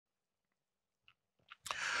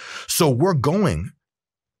So we're going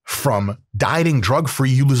from dieting drug-free,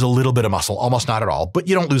 you lose a little bit of muscle, almost not at all, but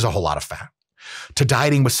you don't lose a whole lot of fat, to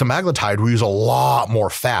dieting with semaglutide, we use a lot more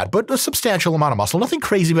fat, but a substantial amount of muscle, nothing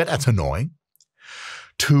crazy, but that's annoying,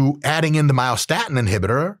 to adding in the myostatin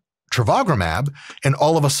inhibitor, Travogramab, and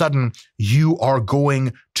all of a sudden you are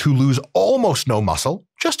going to lose almost no muscle,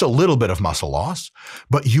 just a little bit of muscle loss,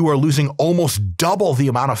 but you are losing almost double the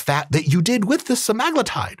amount of fat that you did with the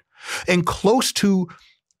semaglutide, and close to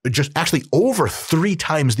just actually over 3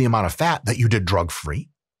 times the amount of fat that you did drug-free.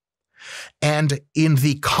 And in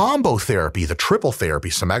the combo therapy, the triple therapy,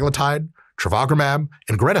 semaglutide, Travogramab,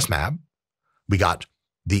 and Goretismab, we got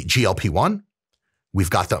the GLP-1, we've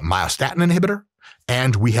got the myostatin inhibitor,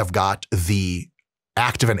 and we have got the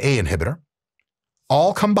activin A inhibitor,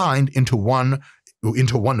 all combined into one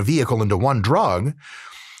vehicle, into one drug.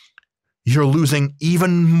 You're losing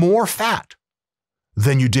even more fat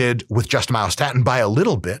than you did with just myostatin by a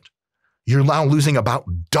little bit. You're now losing about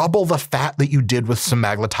double the fat that you did with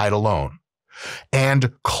semaglutide alone,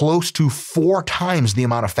 and close to 4 times the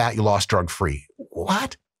amount of fat you lost drug-free.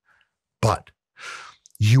 What? But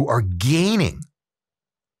you are gaining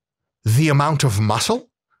the amount of muscle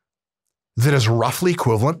that is roughly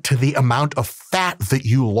equivalent to the amount of fat that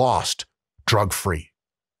you lost drug-free.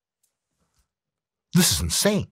 This is insane.